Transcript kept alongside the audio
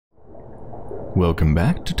Welcome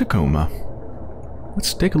back to Tacoma.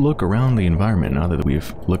 Let's take a look around the environment now that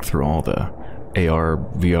we've looked through all the AR,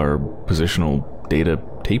 VR, positional data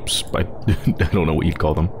tapes. I don't know what you'd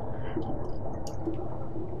call them.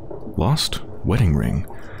 Lost wedding ring.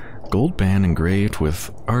 Gold band engraved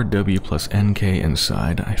with RW plus NK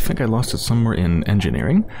inside. I think I lost it somewhere in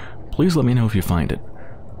engineering. Please let me know if you find it.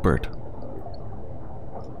 Bert.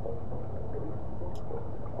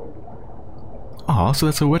 Aw, so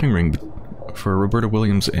that's a wedding ring for Roberta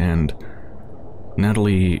Williams and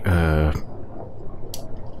Natalie,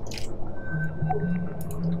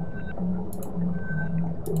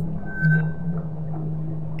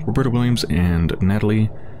 Roberta Williams and Natalie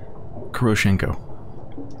Kuroshenko.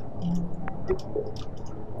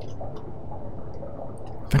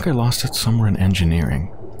 I think I lost it somewhere in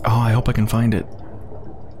engineering. Oh, I hope I can find it.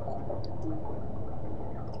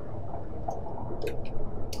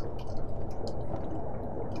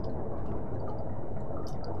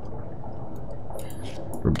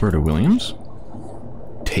 Roberta Williams.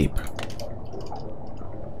 Tape.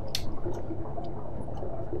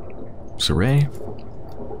 Saray.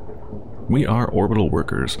 We are orbital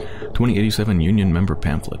workers. 2087 Union member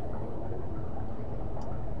pamphlet.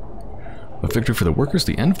 A victory for the workers,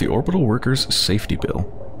 the end of the orbital workers safety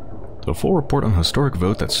bill. A full report on the historic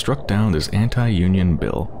vote that struck down this anti-union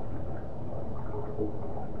bill.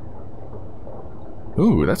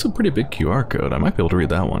 Ooh, that's a pretty big QR code. I might be able to read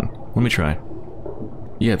that one. Let me try.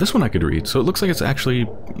 Yeah, this one I could read, so it looks like it's actually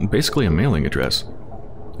basically a mailing address.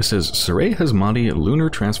 It says, Saray Hasmati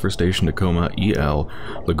Lunar Transfer Station Tacoma EL,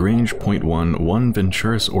 Lagrange .1, 1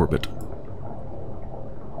 Venturis Orbit.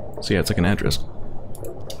 So yeah, it's like an address.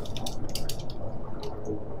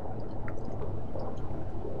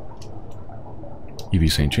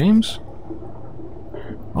 UV St. James.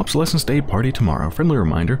 Obsolescence Day party tomorrow. Friendly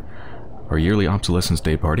reminder, our yearly Obsolescence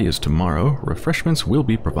Day party is tomorrow. Refreshments will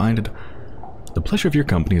be provided. The pleasure of your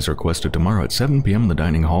company is requested tomorrow at 7 p.m. in the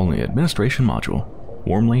dining hall in the administration module.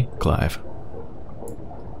 Warmly, Clive.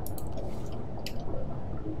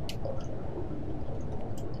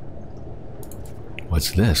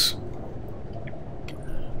 What's this?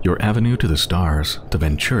 Your avenue to the stars, the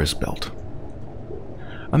Venturis Belt.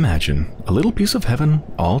 Imagine a little piece of heaven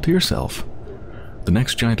all to yourself. The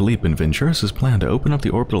next giant leap in Venturis is planned to open up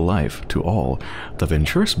the orbital life to all. The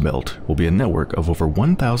Venturis Belt will be a network of over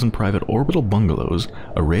 1,000 private orbital bungalows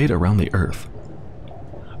arrayed around the Earth.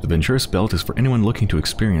 The Venturis Belt is for anyone looking to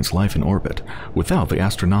experience life in orbit without the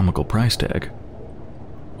astronomical price tag.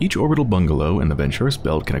 Each orbital bungalow in the Venturis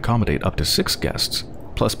Belt can accommodate up to 6 guests,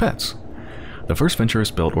 plus pets. The first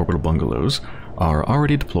Venturis Belt orbital bungalows are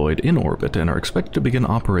already deployed in orbit and are expected to begin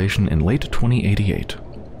operation in late 2088.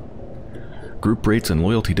 Group rates and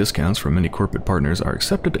loyalty discounts from many corporate partners are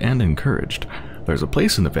accepted and encouraged. There's a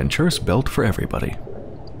place in the Venturis Belt for everybody.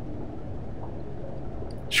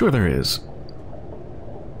 Sure there is.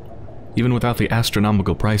 Even without the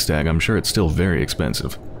astronomical price tag, I'm sure it's still very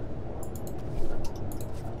expensive.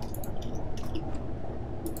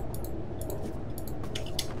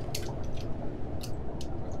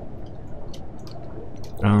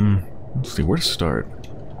 Let's see, where to start?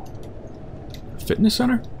 Fitness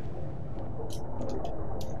center?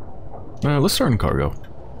 Let's start in cargo.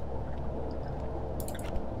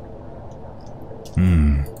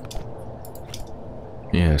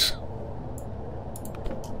 Yes.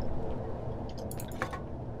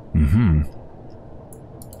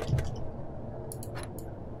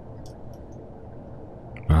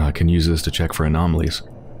 I can use this to check for anomalies.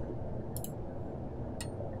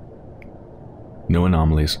 No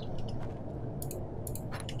anomalies.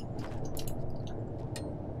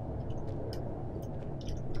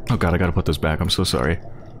 Oh god, I gotta put this back. I'm so sorry.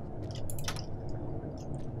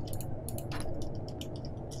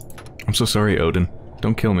 I'm so sorry, Odin.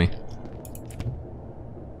 Don't kill me.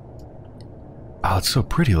 Oh, it's so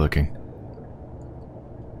pretty looking.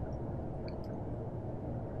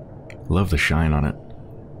 Love the shine on it.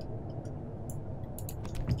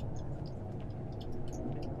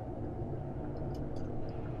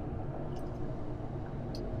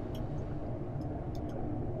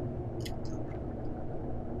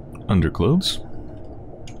 Underclothes.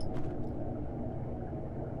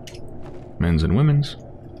 Men's and women's.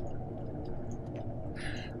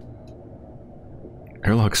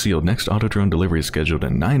 Airlock sealed. Next Autodrone delivery is scheduled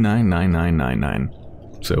in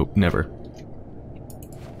 999999. So, never.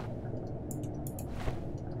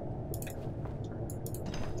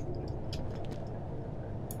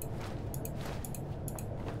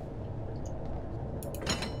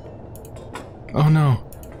 Oh no.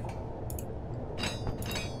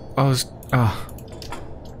 Oh,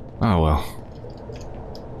 oh well.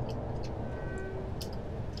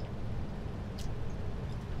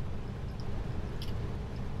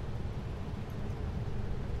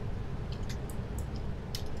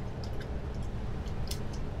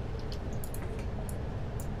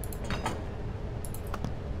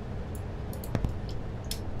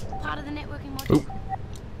 Oop.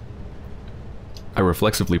 I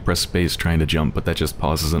reflexively press space trying to jump, but that just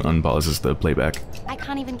pauses and unpauses the playback. I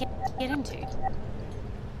can't even get into.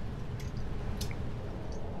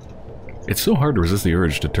 It's so hard to resist the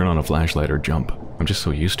urge to turn on a flashlight or jump. I'm just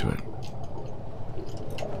so used to it.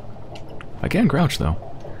 I can crouch, though.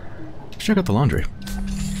 Let's check out the laundry.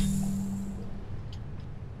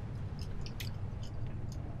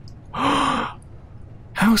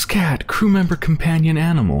 House cat, crew member, companion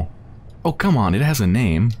animal. Oh, come on, it has a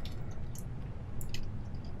name.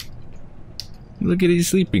 Look at it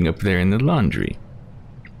sleeping up there in the laundry.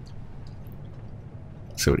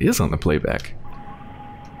 So it is on the playback.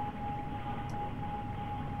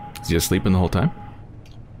 Is he just sleeping the whole time?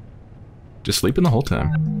 Just sleeping the whole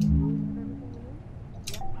time.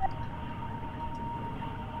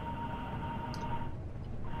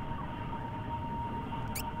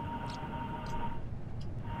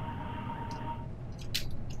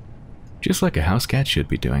 Just like a house cat should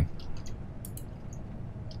be doing.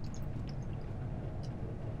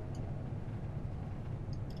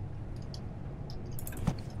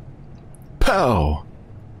 Pow!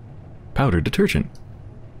 Powder detergent.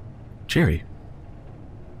 Cherry.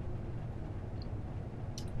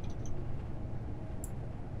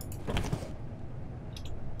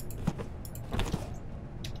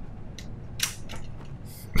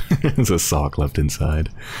 There's a sock left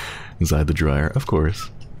inside the dryer, of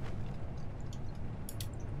course.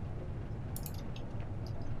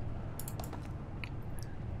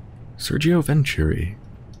 Sergio Venturi.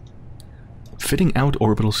 Fitting out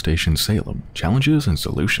orbital station Salem. Challenges and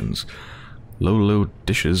solutions. Low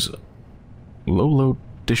dishes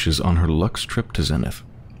on her Lux trip to Zenith.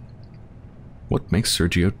 What makes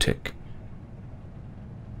Sergio tick?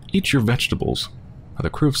 Eat your vegetables. How the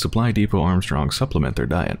crew of Supply Depot Armstrong supplement their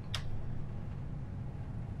diet.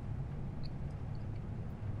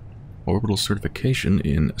 Orbital certification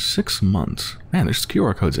in 6 months. Man, there's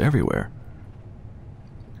QR codes everywhere.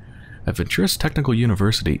 At Venturis Technical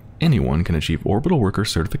University, anyone can achieve orbital worker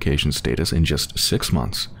certification status in just 6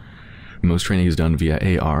 months. Most training is done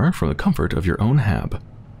via AR from the comfort of your own hab.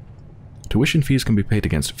 Tuition fees can be paid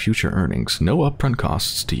against future earnings, no upfront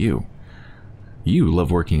costs to you. You love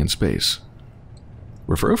working in space.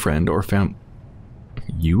 Refer a friend or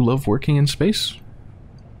You love working in space?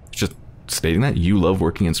 Just stating that? You love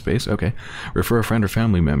working in space? Okay. Refer a friend or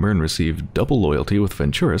family member and receive double loyalty with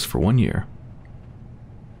Venturis for 1 year.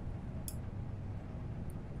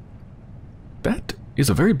 That is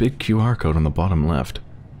a very big QR code on the bottom left.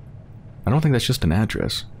 I don't think that's just an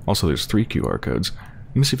address. Also, there's 3 QR codes.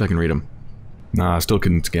 Let me see if I can read them. Nah, I still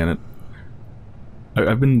couldn't scan it.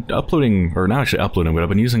 I've been uploading, or not actually uploading, but I've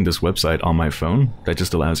been using this website on my phone that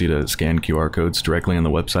just allows you to scan QR codes directly on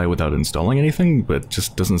the website without installing anything, but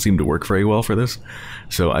just doesn't seem to work very well for this.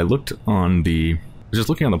 So I looked on I was just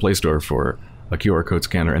looking on the Play Store for a QR code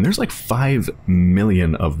scanner, and there's like 5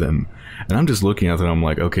 million of them. And I'm just looking at them, I'm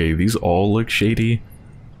like, okay, these all look shady.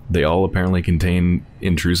 They all apparently contain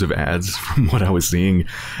intrusive ads from what I was seeing,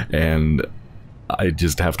 and I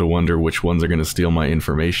just have to wonder which ones are going to steal my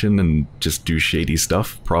information and just do shady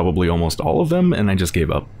stuff. Probably almost all of them, and I just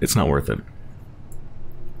gave up. It's not worth it.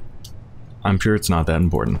 I'm sure it's not that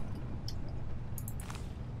important.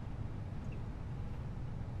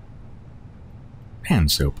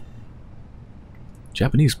 Hand soap.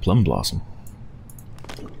 Japanese plum blossom.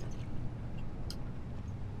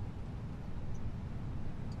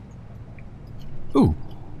 Ooh.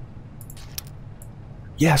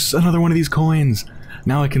 Yes, another one of these coins!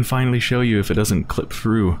 Now I can finally show you if it doesn't clip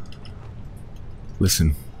through.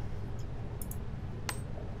 Listen.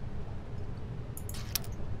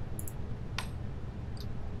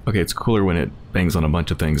 Okay, it's cooler when it bangs on a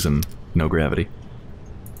bunch of things and no gravity.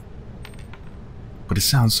 But it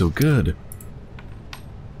sounds so good.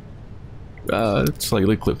 It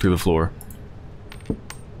slightly clipped through the floor.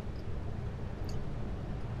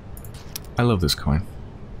 I love this coin.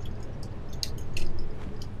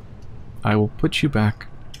 I will put you back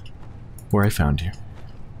where I found you.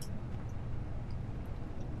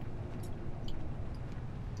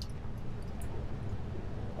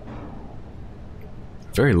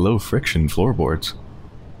 Very low friction floorboards.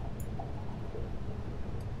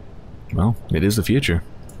 Well, it is the future.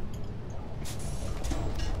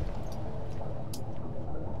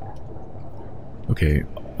 Okay,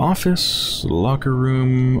 office, locker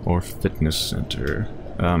room, or fitness center.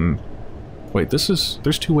 Wait,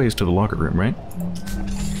 there's 2 ways to the locker room, right?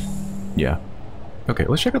 Yeah. Okay,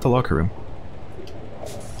 let's check out the locker room.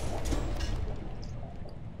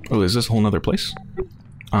 Oh, is this a whole nother place?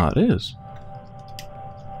 Ah, it is.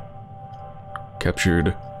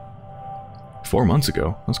 Captured 4 months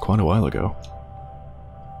ago. That's quite a while ago.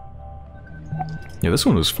 Yeah, this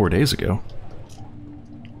one was 4 days ago.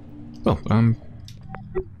 Well,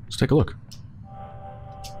 let's take a look.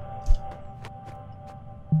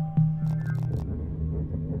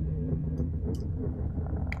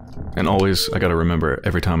 And always, I gotta remember,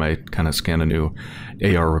 every time I kind of scan a new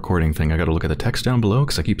AR recording thing, I gotta look at the text down below,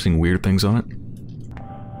 because I keep seeing weird things on it.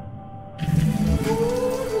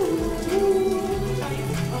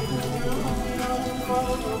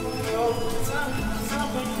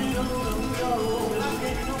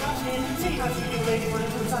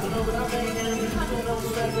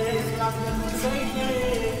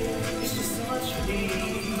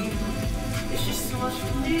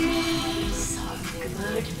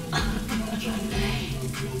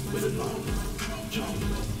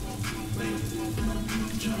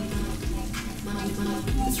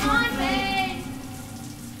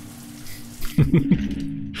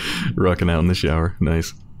 Rocking out in the shower.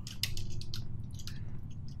 Nice.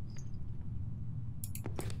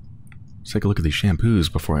 Let's take a look at these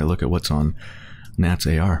shampoos before I look at what's on Nat's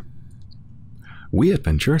AR. We at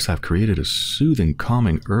Venturis have created a soothing,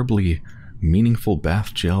 calming, herbally meaningful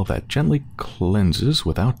bath gel that gently cleanses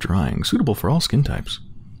without drying, suitable for all skin types.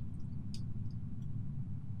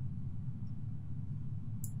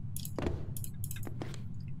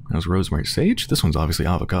 That was rosemary sage. This one's obviously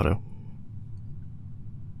avocado.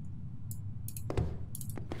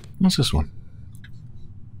 What's this one?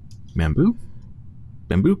 Bamboo?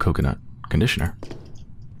 Bamboo coconut conditioner.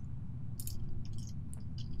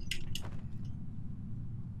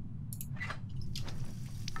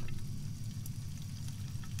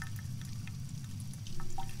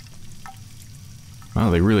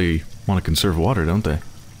 Wow, they really want to conserve water, don't they?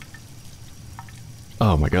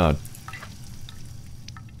 Oh my god.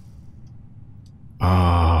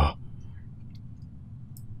 Ah.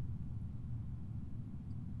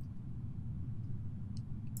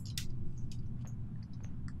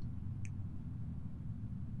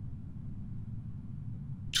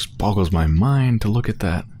 Just boggles my mind to look at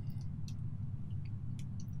that.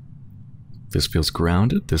 This feels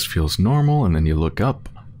grounded, this feels normal, and then you look up.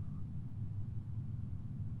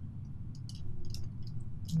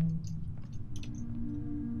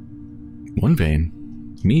 One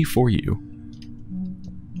vein, me for you.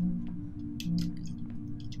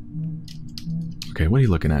 Okay, what are you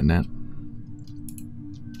looking at, Nat?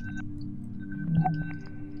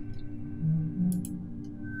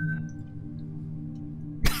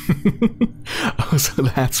 Oh, so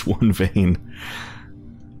that's one vein.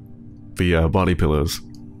 The body pillows.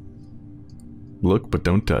 Look, but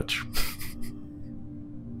don't touch.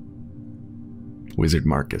 Wizard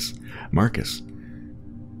Marcus. Marcus.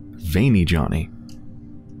 Veiny Johnny.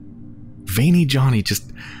 Veiny Johnny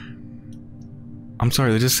just... I'm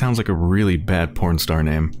sorry, that just sounds like a really bad porn star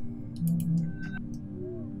name.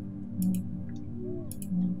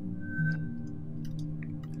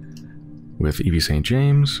 With Evie St.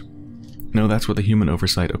 James. No, that's what the Human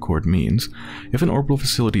Oversight Accord means. If an orbital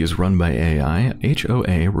facility is run by AI,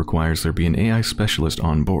 HOA requires there be an AI specialist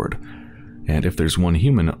on board. And if there's one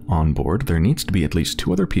human on board, there needs to be at least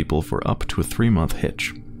 2 other people for up to a 3-month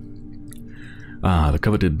hitch. Ah, the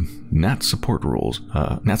coveted Nat support roles.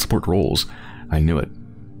 I knew it.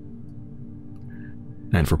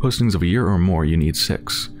 And for postings of a year or more, you need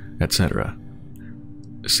 6, etc.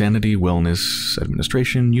 Sanity, wellness,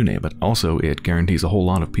 administration, you name it. Also, it guarantees a whole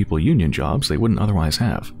lot of people union jobs they wouldn't otherwise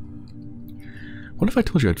have. What if I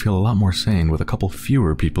told you I'd feel a lot more sane with a couple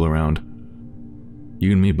fewer people around?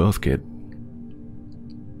 You and me both, kid.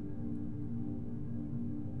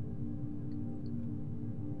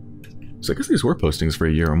 So I guess these were postings for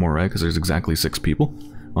a year or more, right? Because there's exactly 6 people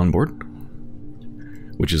on board,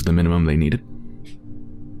 which is the minimum they needed.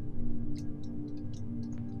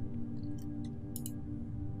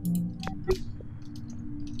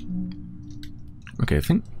 Okay, I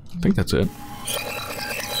think that's it.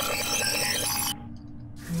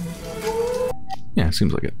 Yeah,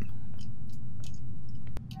 seems like it.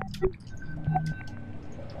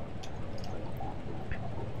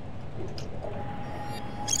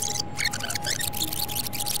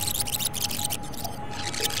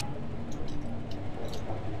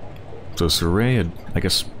 So Saray had, I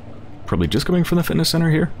guess, probably just coming from the fitness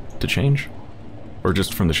center here to change. Or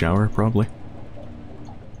just from the shower, probably.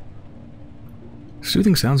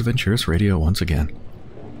 Soothing sounds of Venturis Radio once again.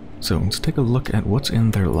 So let's take a look at what's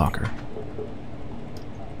in their locker.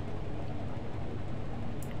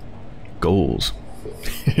 Goals.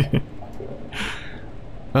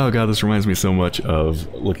 Oh god, this reminds me so much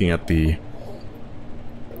of looking at the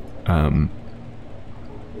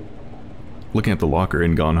locker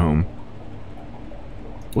in Gone Home.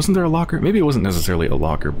 Wasn't there a locker? Maybe it wasn't necessarily a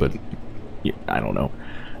locker, but yeah, I don't know.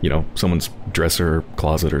 You know, someone's dresser,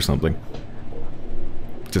 closet or something.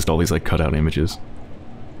 Just all these like cutout images.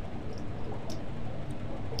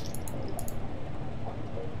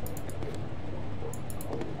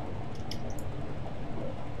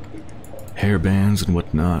 Hair bands and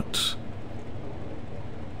whatnot.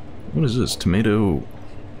 What is this? Tomato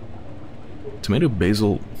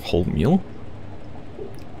basil wholemeal?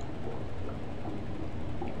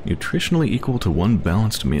 Nutritionally equal to one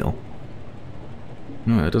balanced meal.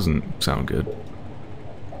 No, that doesn't sound good.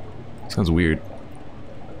 Sounds weird.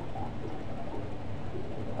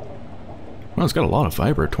 Well, it's got a lot of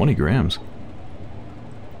fiber, 20 grams.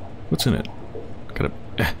 What's in it? Gotta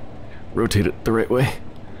rotate it the right way.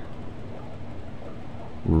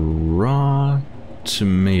 Raw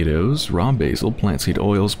tomatoes, raw basil, plant seed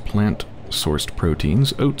oils, plant-sourced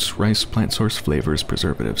proteins, oats, rice, plant-sourced flavors,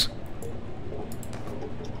 preservatives.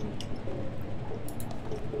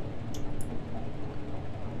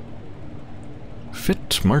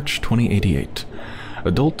 Fit March 2088.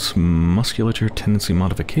 Adult musculature tendency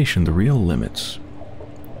modification, the real limits.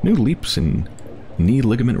 New leaps in knee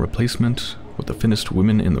ligament replacement, what the fittest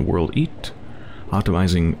women in the world eat.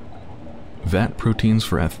 Optimizing VAT proteins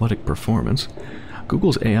for athletic performance.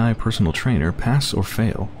 Google's AI personal trainer, pass or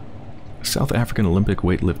fail. South African Olympic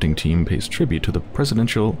weightlifting team pays tribute to the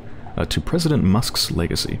to President Musk's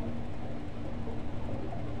legacy.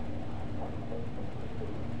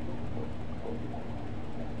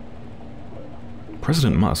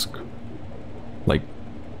 President Musk? Like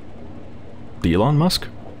the Elon Musk?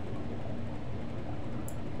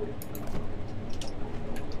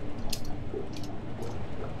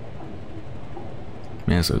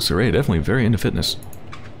 Yeah, so Saray definitely very into fitness.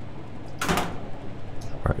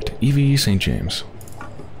 Alright, Evie St. James.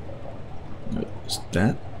 What's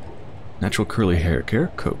that? Natural curly hair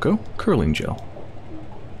care, cocoa, curling gel.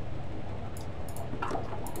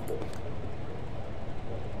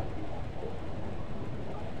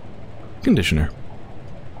 Conditioner.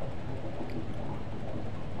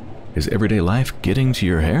 Is everyday life getting to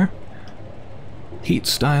your hair? Heat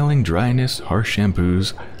styling, dryness, harsh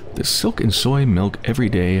shampoos. The Silk and Soy Milk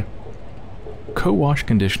Everyday Co-Wash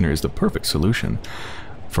Conditioner is the perfect solution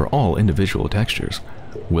for all individual textures.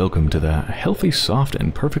 Welcome to the healthy, soft,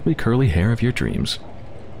 and perfectly curly hair of your dreams.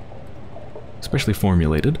 Specially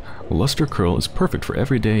formulated, Luster Curl is perfect for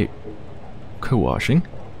everyday co-washing.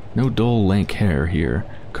 No dull, lank hair here.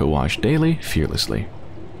 Co-wash daily, fearlessly.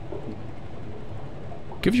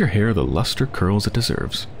 Give your hair the luster curls it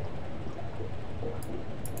deserves.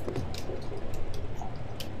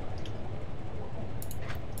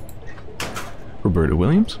 Roberta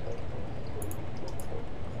Williams.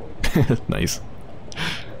 Nice.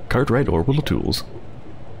 Cartwright Orbital Tools.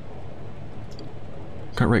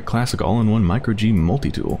 Cartwright Classic All-in-One Micro G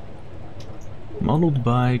Multi-Tool. Modeled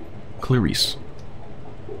by Clarice.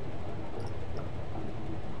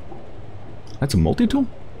 That's a multi-tool?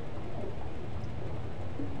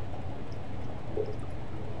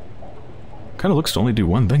 Kinda looks to only do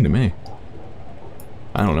one thing to me.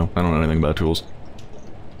 I don't know. I don't know anything about tools.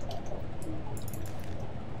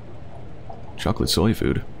 Chocolate soy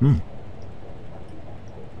food.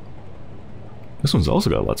 This one's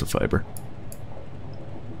also got lots of fiber.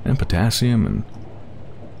 And potassium and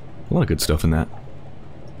a lot of good stuff in that.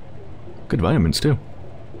 Good vitamins too.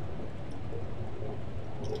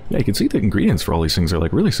 Yeah, you can see the ingredients for all these things are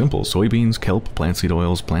like really simple. Soybeans, kelp, plant seed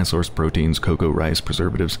oils, plant source proteins, cocoa, rice,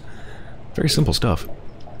 preservatives. Very simple stuff.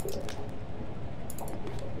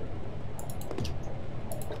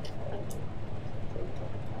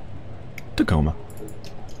 Tacoma.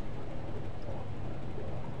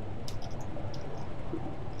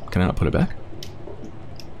 Can I not put it back?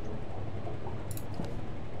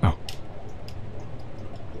 Oh.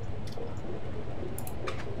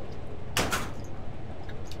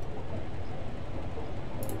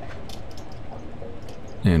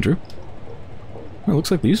 Andrew? Well, it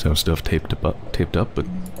looks like they used to have stuff taped up, but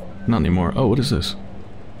not anymore. Oh, what is this?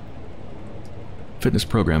 Fitness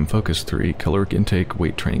program, focus 3, caloric intake,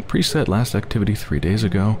 weight training preset, last activity 3 days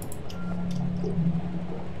ago.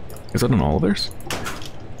 Is that on all of theirs?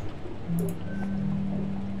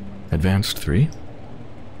 Advanced 3.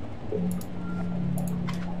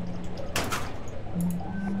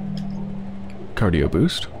 Cardio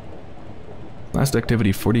boost. Last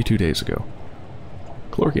activity 42 days ago.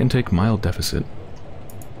 Caloric intake, mild deficit.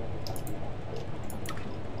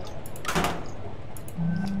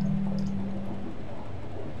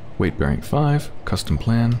 Weight bearing 5, custom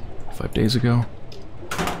plan, 5 days ago.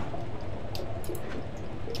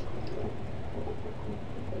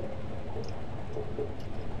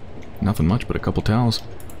 Nothing much but a couple towels.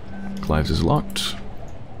 Clive's is locked.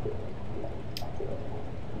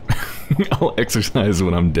 I'll exercise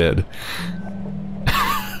when I'm dead.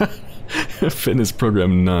 Fitness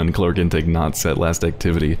program none. Caloric intake not set. Last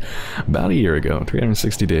activity about a year ago.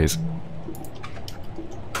 360 days.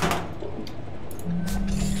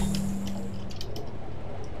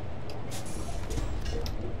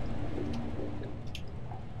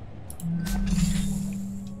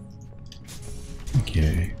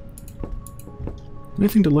 Okay.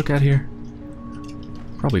 Anything to look at here?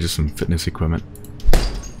 Probably just some fitness equipment.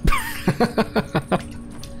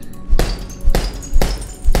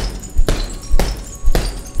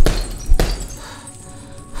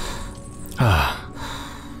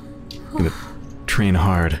 Gonna train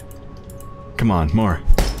hard. Come on, more.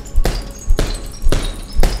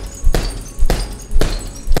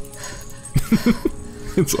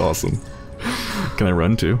 It's awesome. Can I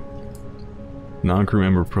run too? Non-crew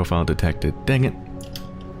member profile detected. Dang it.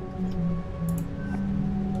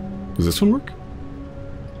 Does this one work?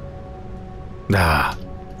 Ah.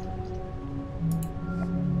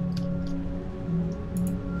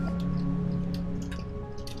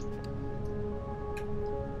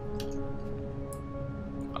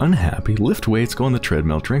 Unhappy, lift weights, go on the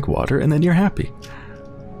treadmill, drink water, and then you're happy.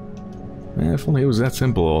 If only it was that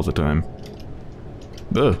simple all the time.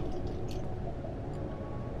 Ugh.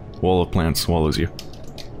 Wall of plants swallows you.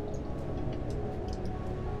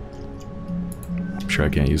 I'm sure I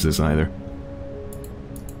can't use this either.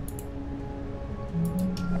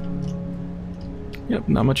 Yep,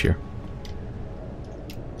 not much here.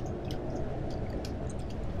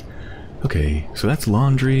 Okay, so that's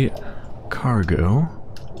laundry, cargo,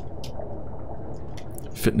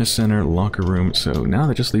 fitness center, locker room. So now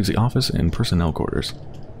that just leaves the office and personnel quarters.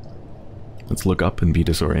 Let's look up and be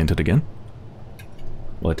disoriented again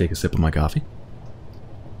while I take a sip of my coffee.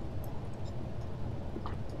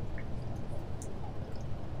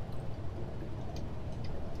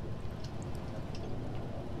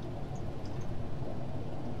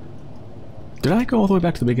 Did I go all the way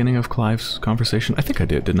back to the beginning of Clive's conversation? I think I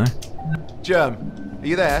did, didn't I? Germ, are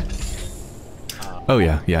you there? Oh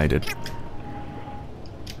yeah, I did.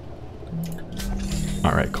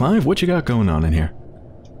 Alright, Clive, what you got going on in here?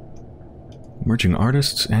 Emerging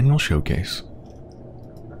Artists Annual Showcase.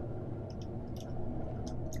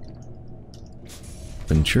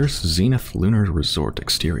 Venture's Zenith Lunar Resort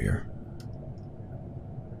exterior.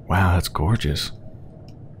 Wow, that's gorgeous.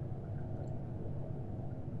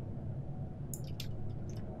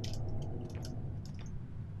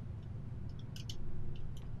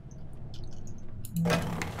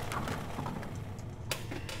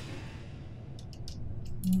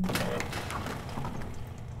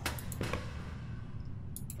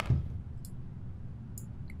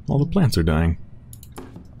 All the plants are dying.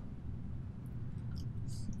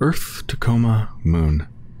 Earth, Tacoma, Moon.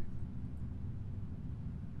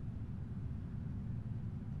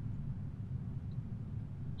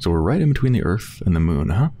 So we're right in between the Earth and the Moon,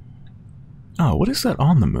 huh? Oh, what is that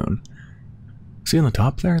on the Moon? See on the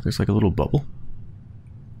top there? There's like a little bubble.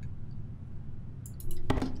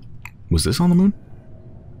 Was this on the Moon?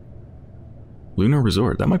 Lunar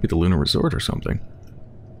Resort. That might be the Lunar Resort or something.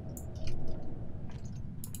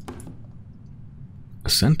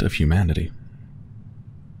 Ascent of Humanity.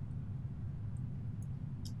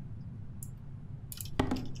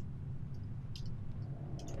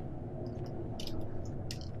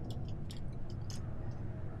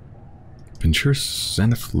 Venture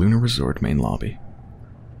Zenith Lunar Resort main lobby.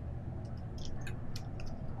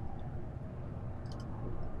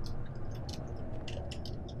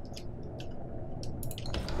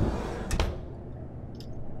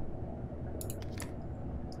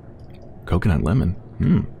 Coconut lemon.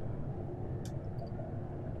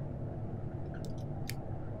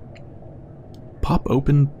 Pop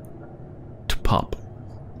open to pop.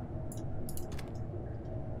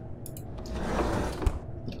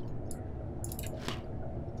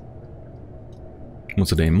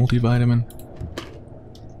 Once a day multivitamin.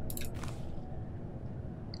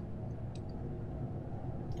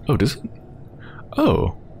 Oh, does it?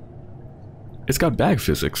 Oh. It's got bag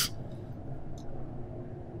physics.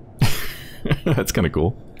 That's kind of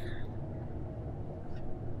cool.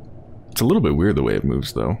 It's a little bit weird the way it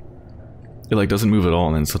moves, though. It like doesn't move at all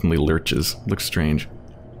and then suddenly lurches. Looks strange.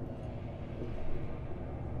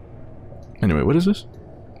 Anyway, what is this?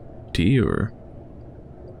 Tea or...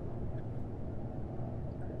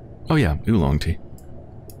 Oh yeah, oolong tea.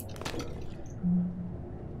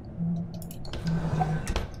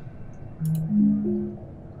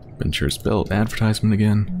 Venture's Belt advertisement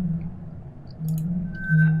again.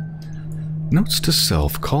 Notes to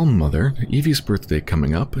self. Call mother. Evie's birthday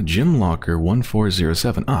coming up. Gym locker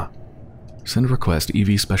 1407. Ah. Send request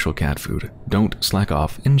Evie special cat food. Don't slack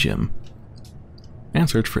off in gym. And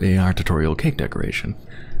search for AR tutorial cake decoration.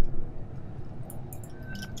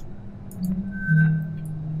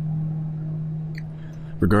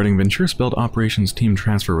 Regarding Venture's Belt Operations Team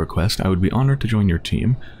Transfer Request, I would be honored to join your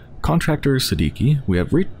team. Contractor Siddiqui,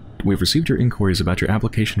 we've received your inquiries about your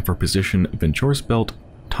application for position Venture's Belt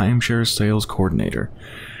Timeshare Sales Coordinator.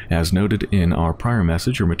 As noted in our prior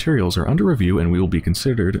message, your materials are under review and will be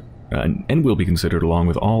considered along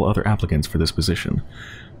with all other applicants for this position.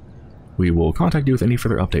 We will contact you with any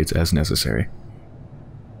further updates as necessary.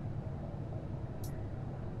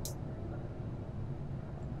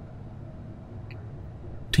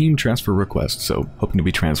 Team transfer request, so hoping to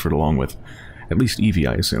be transferred along with at least Evie,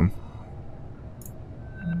 I assume.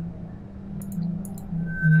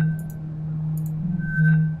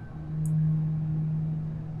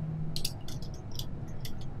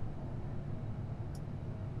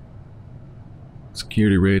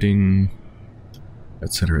 Security rating,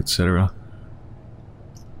 etc., etc.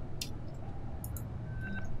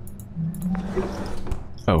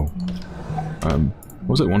 Oh.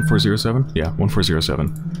 What was it, 1407? Yeah,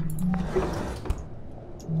 1407.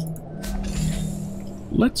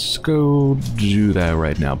 Let's go do that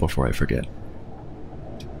right now before I forget.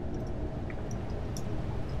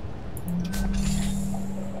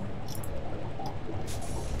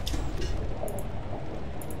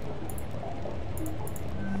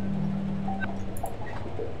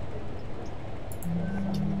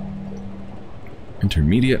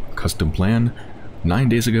 Intermediate, custom plan, 9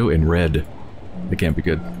 days ago in red. It can't be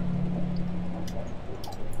good.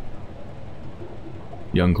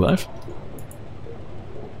 Young Clive?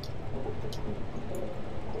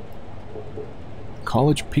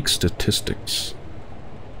 College peak statistics.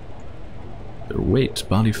 Their weight,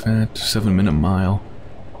 body fat, 7-minute mile.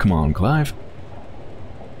 Come on, Clive.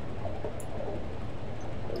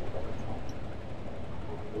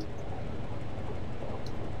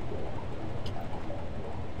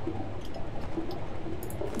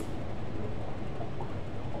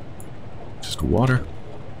 Just water.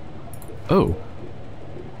 Oh.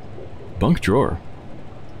 Bunk drawer.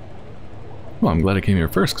 Well, I'm glad I came here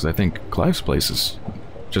first, because I think Clive's place is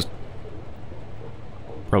just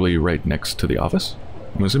probably right next to the office,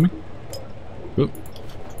 I'm assuming. Oop.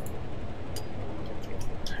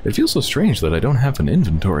 It feels so strange that I don't have an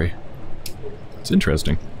inventory. It's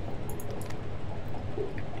interesting.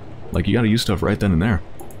 Like, you gotta use stuff right then and there.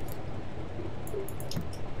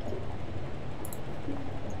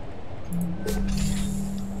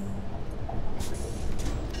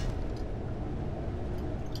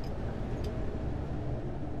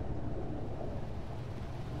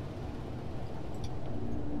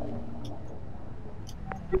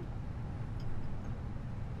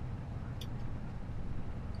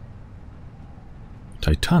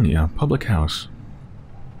 Titania Public House.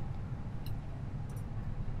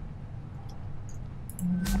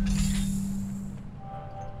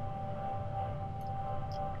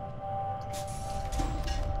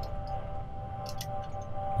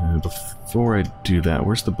 Before I do that,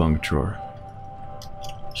 where's the bunk drawer?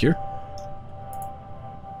 Here?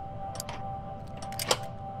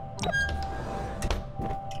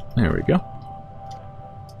 There we go.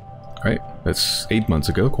 Alright, that's 8 months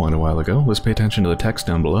ago, quite a while ago. Let's pay attention to the text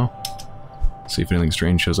down below. See if anything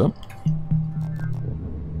strange shows up.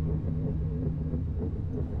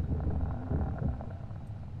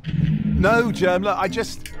 No, Germler,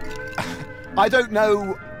 I don't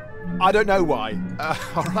know why.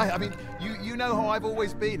 Alright, I mean, you know how I've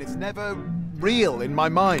always been. It's never real in my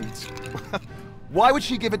mind. Why would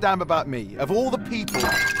she give a damn about me? Of all the people...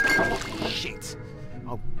 Shit.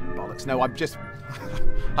 Oh, bollocks. No,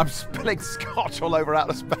 I'm spilling scotch all over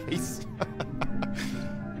outer space.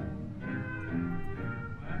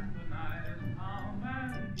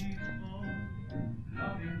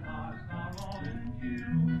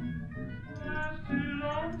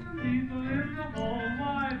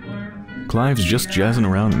 Clive's just jazzing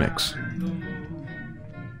around mix.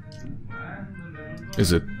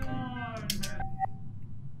 Is it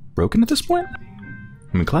broken at this point?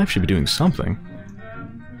 I mean, Clive should be doing something.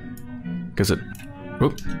 Because it...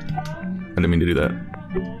 Whoop. I didn't mean to do that.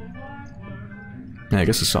 Yeah, I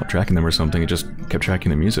guess it stopped tracking them or something. It just kept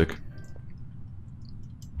tracking the music.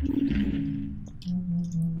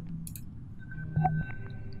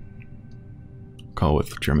 Call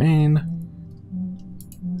with Jermaine.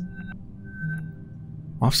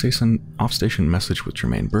 Off-station message with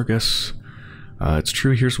Jermaine Burgess. It's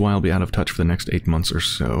true, here's why I'll be out of touch for the next 8 months or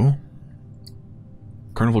so.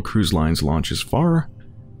 Carnival Cruise Lines launches far...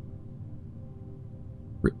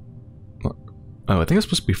 Oh, I think it's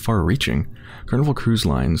supposed to be far-reaching. Carnival Cruise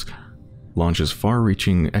Lines launches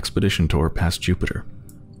far-reaching expedition tour past Jupiter.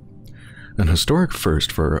 An historic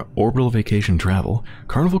first for orbital vacation travel,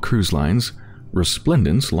 Carnival Cruise Lines'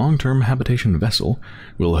 Resplendence long-term habitation vessel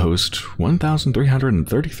will host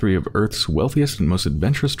 1,333 of Earth's wealthiest and most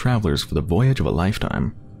adventurous travelers for the voyage of a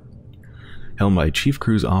lifetime. Helmed by Chief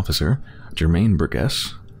Cruise Officer Germaine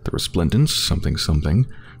Burgess, the Resplendence something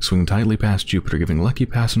swing tidally past Jupiter, giving lucky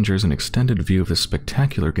passengers an extended view of this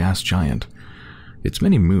spectacular gas giant, its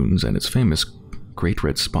many moons, and its famous Great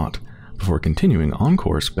Red Spot, before continuing on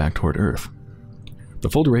course back toward Earth. The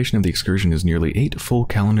full duration of the excursion is nearly 8 full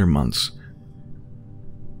calendar months.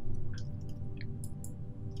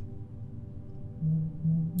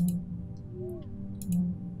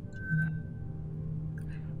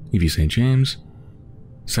 Evie St. James.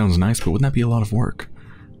 Sounds nice, but wouldn't that be a lot of work?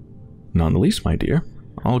 Not in the least, my dear.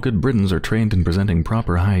 All good Britons are trained in presenting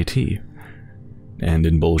proper high tea. And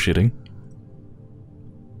in bullshitting.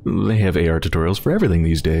 They have AR tutorials for everything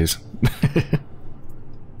these days.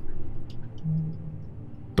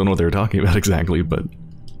 Don't know what they were talking about exactly, but...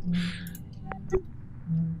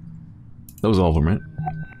 That was all of them, right?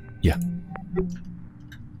 Yeah.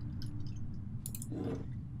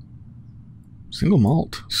 Single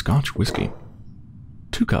malt Scotch whiskey.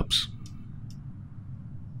 2 cups.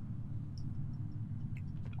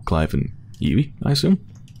 Clive and Evie, I assume?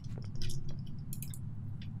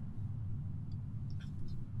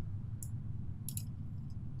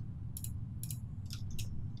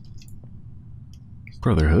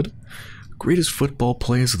 Brotherhood. Greatest football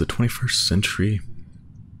plays of the 21st century.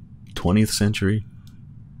 20th century.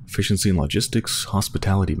 Efficiency in logistics,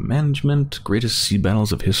 hospitality management, greatest sea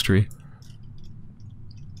battles of history.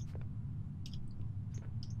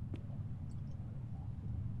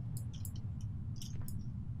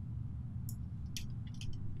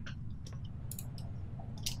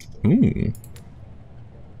 Ooh.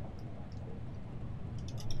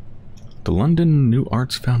 The London New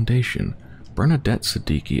Arts Foundation. Bernadette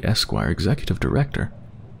Siddiqui, Esquire, Executive Director.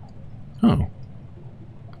 Oh.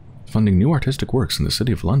 Funding new artistic works in the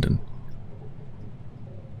City of London.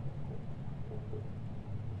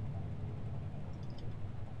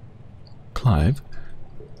 Clive,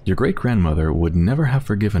 your great-grandmother would never have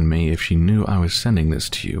forgiven me if she knew I was sending this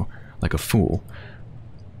to you, like a fool.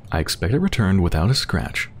 I expect it returned without a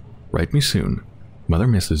scratch. Write me soon. Mother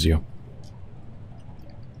misses you.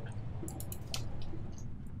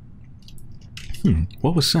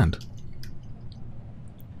 What was sent?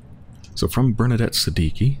 So from Bernadette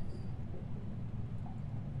Siddiqui.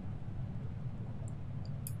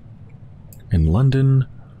 In London.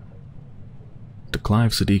 To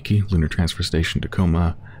Clive Siddiqui, Lunar Transfer Station,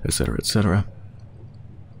 Tacoma, etc., etc.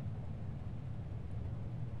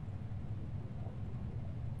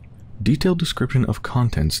 Detailed description of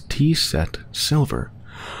contents, tea set, silver.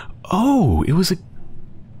 Oh, it was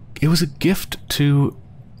a gift to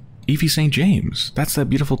Evie St. James. That's that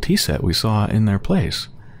beautiful tea set we saw in their place.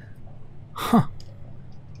 Huh.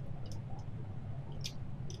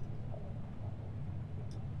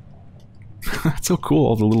 That's so cool,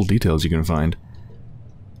 all the little details you can find.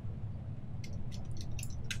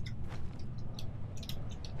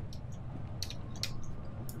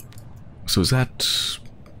 So is that...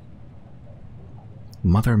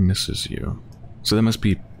 Mother misses you. So that must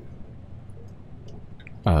be...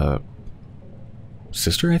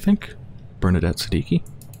 sister, I think? Bernadette Siddiqui?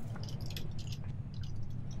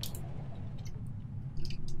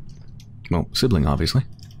 Well, sibling, obviously.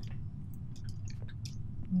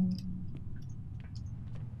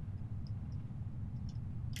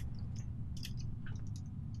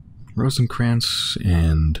 Rosencrantz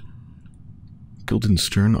and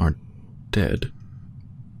Guildenstern are dead.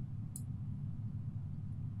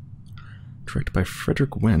 Directed by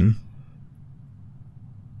Frederick Wynne.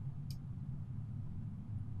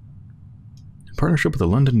 In partnership with the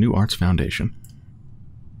London New Arts Foundation.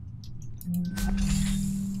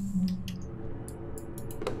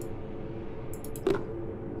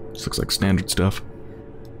 This looks like standard stuff.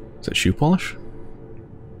 Is that shoe polish?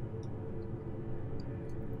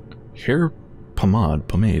 Hair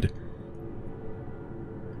pomade.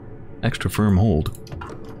 Extra firm hold.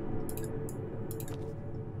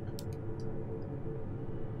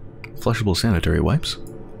 Flushable sanitary wipes.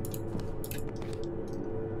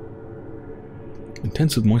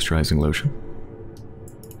 Intensive moisturizing lotion.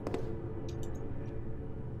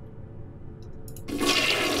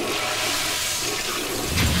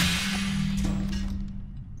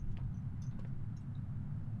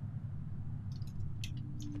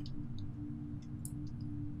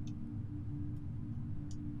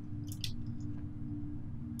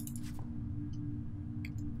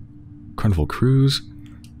 Carnival Cruise.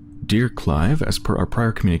 Dear Clive, as per our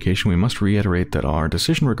prior communication, we must reiterate that our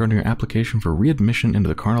decision regarding your application for readmission into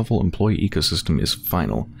the Carnival employee ecosystem is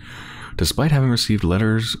final. Despite having received a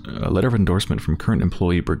letter of endorsement from current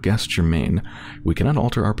employee Burgess Germain, we cannot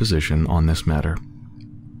alter our position on this matter.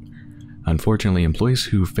 Unfortunately, employees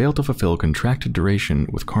who fail to fulfill contracted duration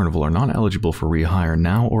with Carnival are not eligible for rehire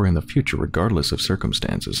now or in the future, regardless of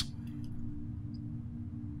circumstances.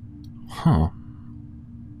 Huh.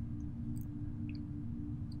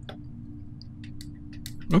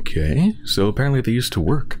 Okay, so apparently they used to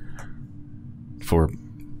work for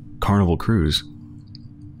Carnival Cruise.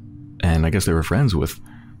 And I guess they were friends with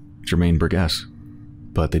Jermaine Burgess.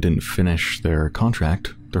 But they didn't finish their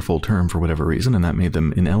contract, their full term, for whatever reason, and that made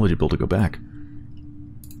them ineligible to go back.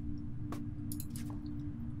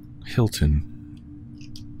 Hilton.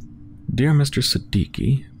 Dear Mr.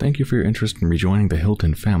 Siddiqui, thank you for your interest in rejoining the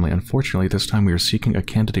Hilton family. Unfortunately, this time we are seeking a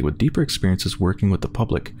candidate with deeper experiences working with the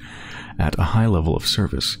public at a high level of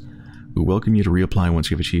service. We welcome you to reapply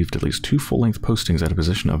once you've achieved at least 2 full-length postings at a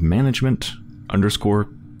position of management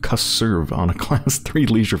 _serve on a Class 3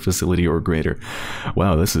 leisure facility or greater.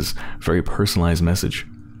 Wow, this is a very personalized message.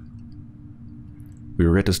 We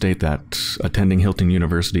regret to state that attending Hilton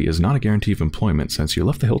University is not a guarantee of employment since you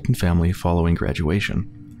left the Hilton family following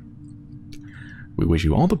graduation. We wish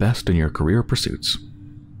you all the best in your career pursuits.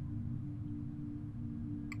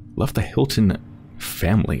 Left the Hilton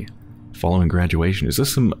family following graduation. Is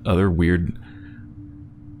this some other weird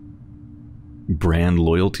brand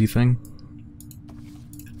loyalty thing?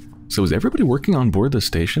 So is everybody working on board the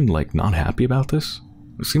station, like, not happy about this?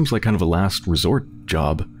 It seems like kind of a last resort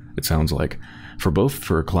job, it sounds like. For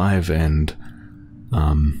Clive and...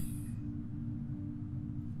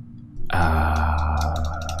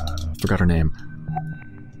 forgot her name.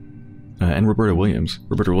 And Roberta Williams.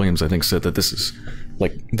 Roberta Williams, I think, said that this is,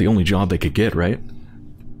 like, the only job they could get, right?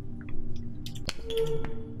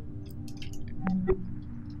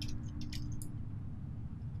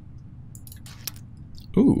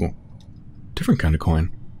 Ooh. Different kind of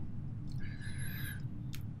coin.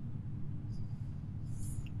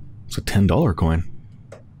 It's a $10 coin.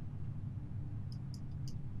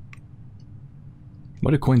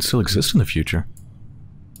 Why do coins still exist in the future?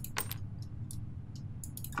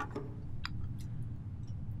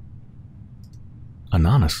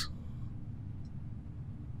 Ananas.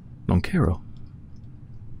 Non quiero.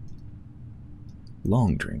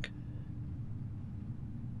 Long drink.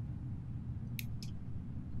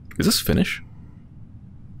 Is this Finnish?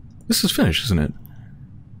 This is Finnish, isn't it?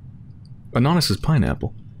 Ananas is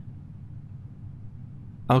pineapple.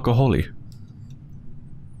 Alcoholi.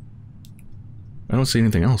 I don't see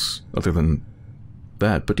anything else other than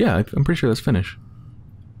that, but yeah, I'm pretty sure that's Finnish.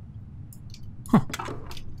 Huh.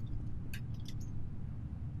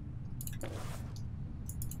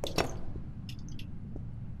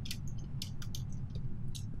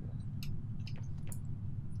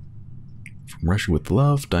 From Russia with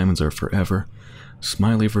Love, Diamonds Are Forever,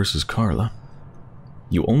 Smiley versus Carla.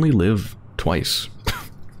 You only live twice.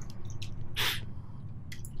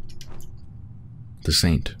 The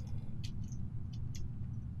Saint.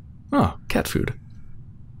 Oh, cat food.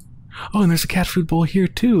 Oh, and there's a cat food bowl here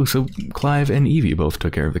too, so Clive and Evie both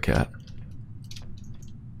took care of the cat.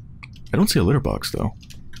 I don't see a litter box though.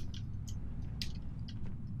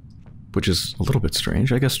 Which is a little bit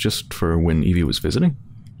strange, I guess just for when Evie was visiting.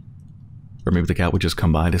 Or maybe the cat would just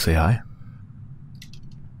come by to say hi.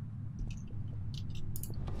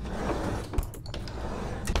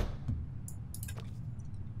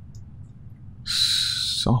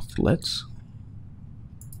 Softlets.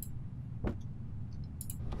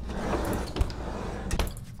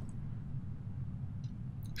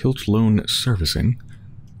 Hilt Loan Servicing.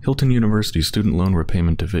 Hilton University Student Loan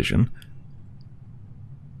Repayment Division.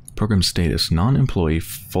 Program status, non-employee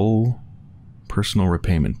full personal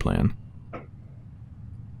repayment plan.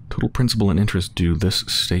 Total principal and interest due this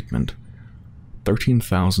statement.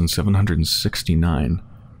 13,769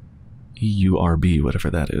 EURB,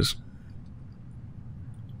 whatever that is.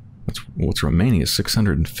 What's remaining is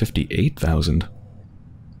 658,000.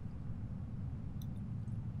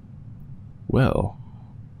 Well,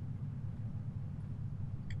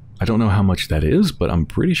 I don't know how much that is, but I'm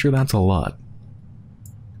pretty sure that's a lot.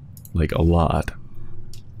 Like, a lot.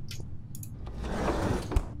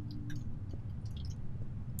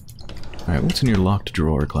 Alright, what's in your locked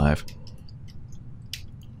drawer, Clive?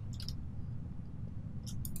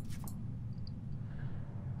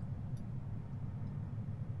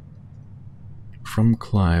 From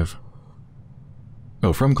Clive.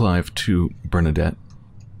 Oh, from Clive to Bernadette.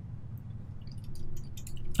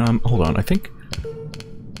 Hold on, I think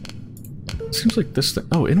Seems like this thing...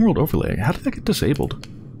 Oh, in-world overlay. How did that get disabled?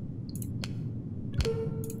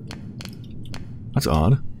 That's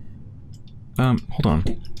odd. Hold on.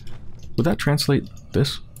 Would that translate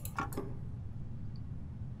this?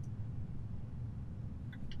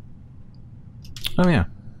 Oh, yeah.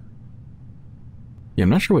 Yeah, I'm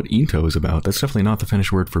not sure what Into is about. That's definitely not the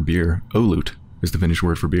Finnish word for beer. Olut is the Finnish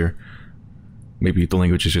word for beer. Maybe the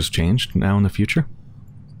language has just changed now in the future?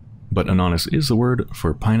 But ananas is the word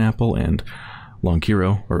for pineapple, and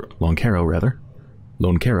lonkero, or lonkero rather.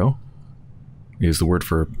 Lonkero is the word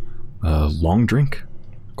for long drink,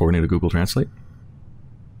 according to Google Translate.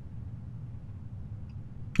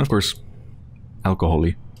 Of course,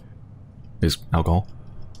 alcoholi is alcohol.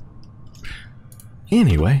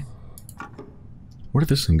 Anyway, where did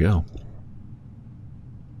this thing go?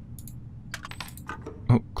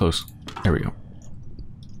 Oh, close. There we go.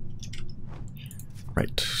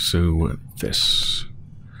 Right, so this.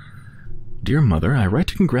 Dear Mother, I write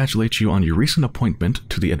to congratulate you on your recent appointment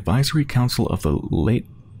to the Advisory Council of the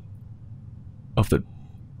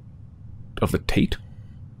Tate?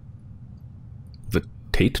 The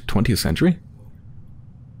Tate 20th Century?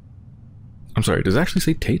 I'm sorry, does it actually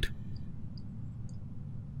say Tate?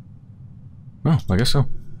 Oh, I guess so.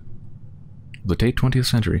 The Tate 20th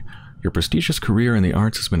Century. Your prestigious career in the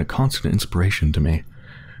arts has been a constant inspiration to me.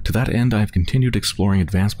 To that end, I have continued exploring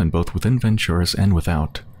advancement both within Venturis and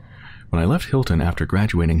without. When I left Hilton after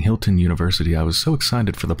graduating Hilton University, I was so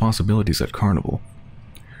excited for the possibilities at Carnival.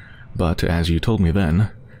 But, as you told me then,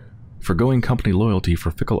 forgoing company loyalty for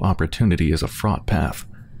fickle opportunity is a fraught path.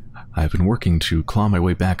 I have been working to claw my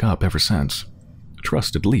way back up ever since.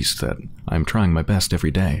 Trust at least that I am trying my best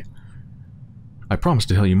every day. I promised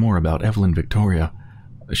to tell you more about Evelyn Victoria.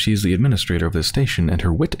 She is the administrator of this station, and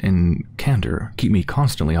her wit and candor keep me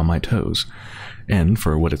constantly on my toes. And,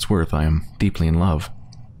 for what it's worth, I am deeply in love.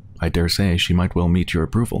 I dare say she might well meet your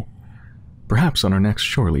approval. Perhaps on our next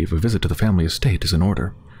shore leave, a visit to the family estate is in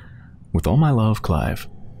order. With all my love, Clive.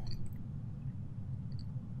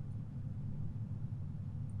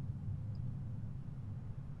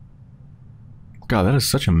 God, that is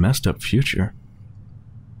such a messed up future.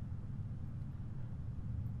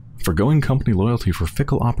 Forgoing company loyalty for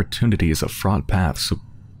fickle opportunity is a fraught path, so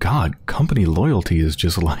God, company loyalty is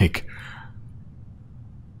just like...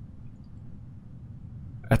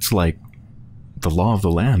 That's like the law of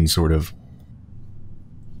the land, sort of.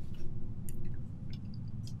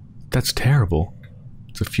 That's terrible.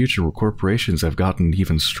 It's a future where corporations have gotten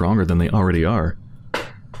even stronger than they already are.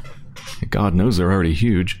 God knows they're already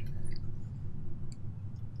huge.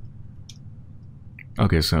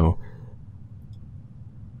 Okay, so...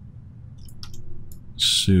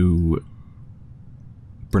 Sue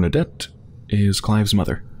Bernadette is Clive's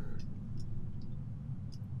mother.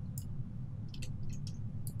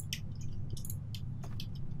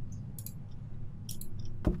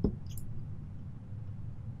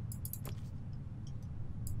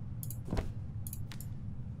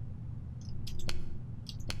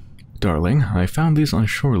 Darling, I found these on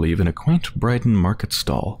shore leave in a quaint Brighton market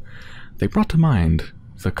stall. They brought to mind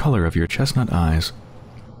the color of your chestnut eyes.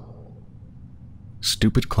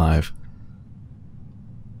 Stupid Clive.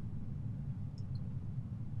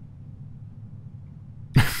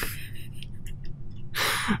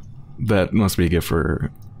 That must be a gift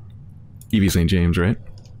for Evie St. James, right?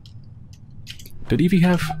 Did Evie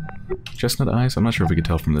have chestnut eyes? I'm not sure if we could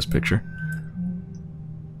tell from this picture.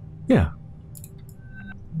 Yeah.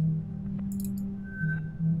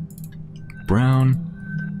 Brown.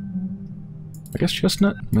 I guess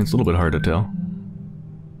chestnut? I mean, it's a little bit hard to tell.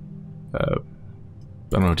 I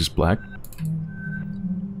don't know, just black?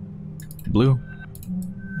 Blue?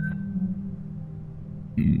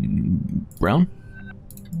 Brown?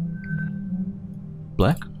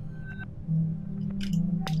 Black?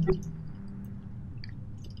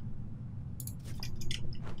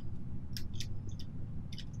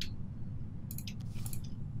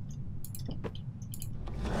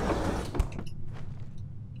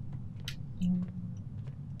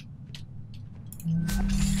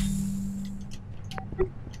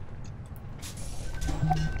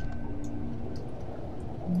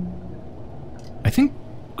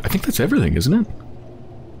 I think that's everything, isn't it?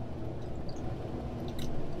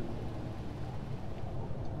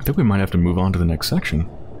 I think we might have to move on to the next section.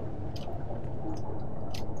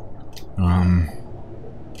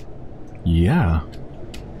 Yeah.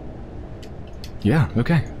 Yeah,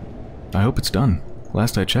 okay. I hope it's done.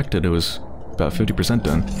 Last I checked it, it was about 50%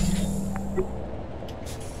 done.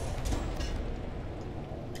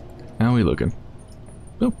 How are we looking?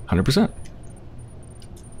 Oh, 100%.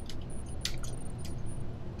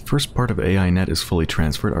 First part of AINet is fully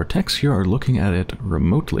transferred. Our techs here are looking at it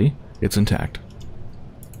remotely. It's intact.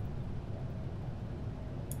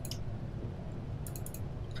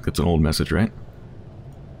 That's an old message, right?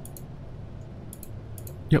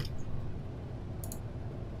 Yep.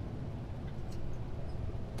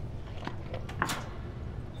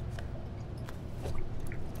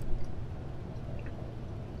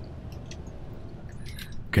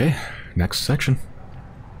 Okay, next section.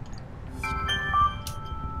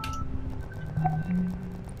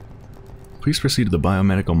 Please proceed to the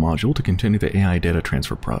biomedical module to continue the AI data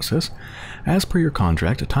transfer process. As per your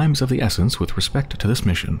contract, time is of the essence with respect to this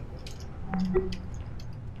mission.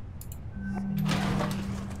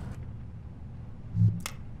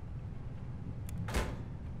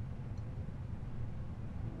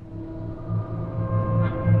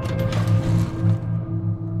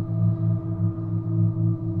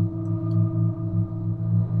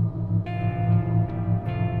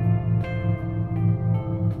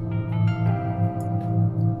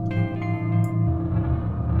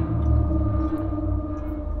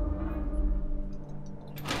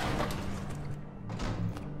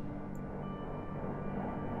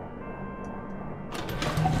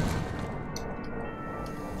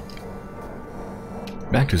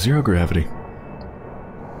 Back to zero gravity.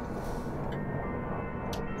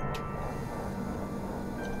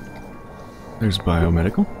 There's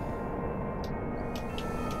biomedical.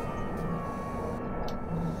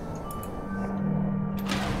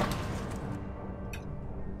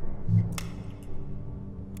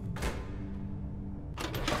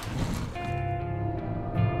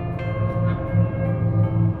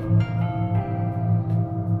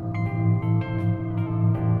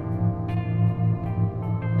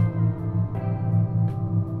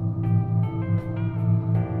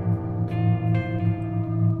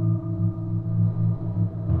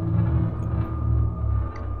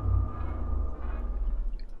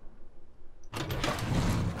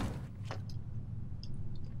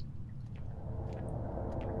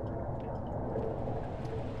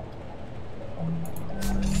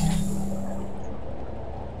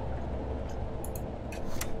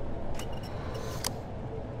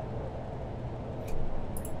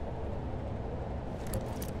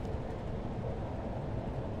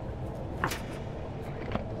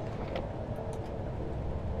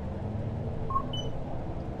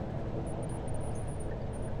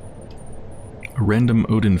 A random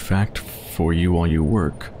Odin fact for you while you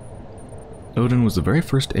work. Odin was the very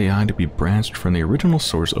first AI to be branched from the original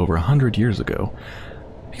source over 100 years ago.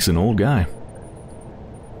 He's an old guy.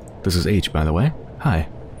 This is H, by the way. Hi.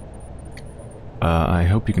 I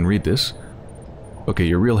hope you can read this. Okay,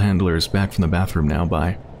 your real handler is back from the bathroom now,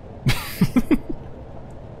 bye.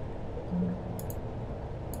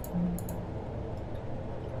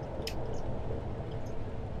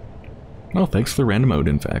 Well, thanks for the random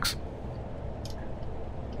Odin facts.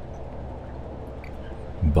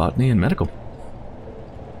 Botany and medical.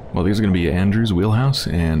 Well, these are going to be Andrew's wheelhouse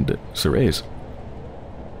and Surrey's.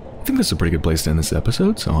 I think this is a pretty good place to end this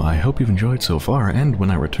episode, so I hope you've enjoyed so far, and when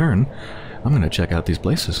I return, I'm going to check out these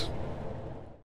places.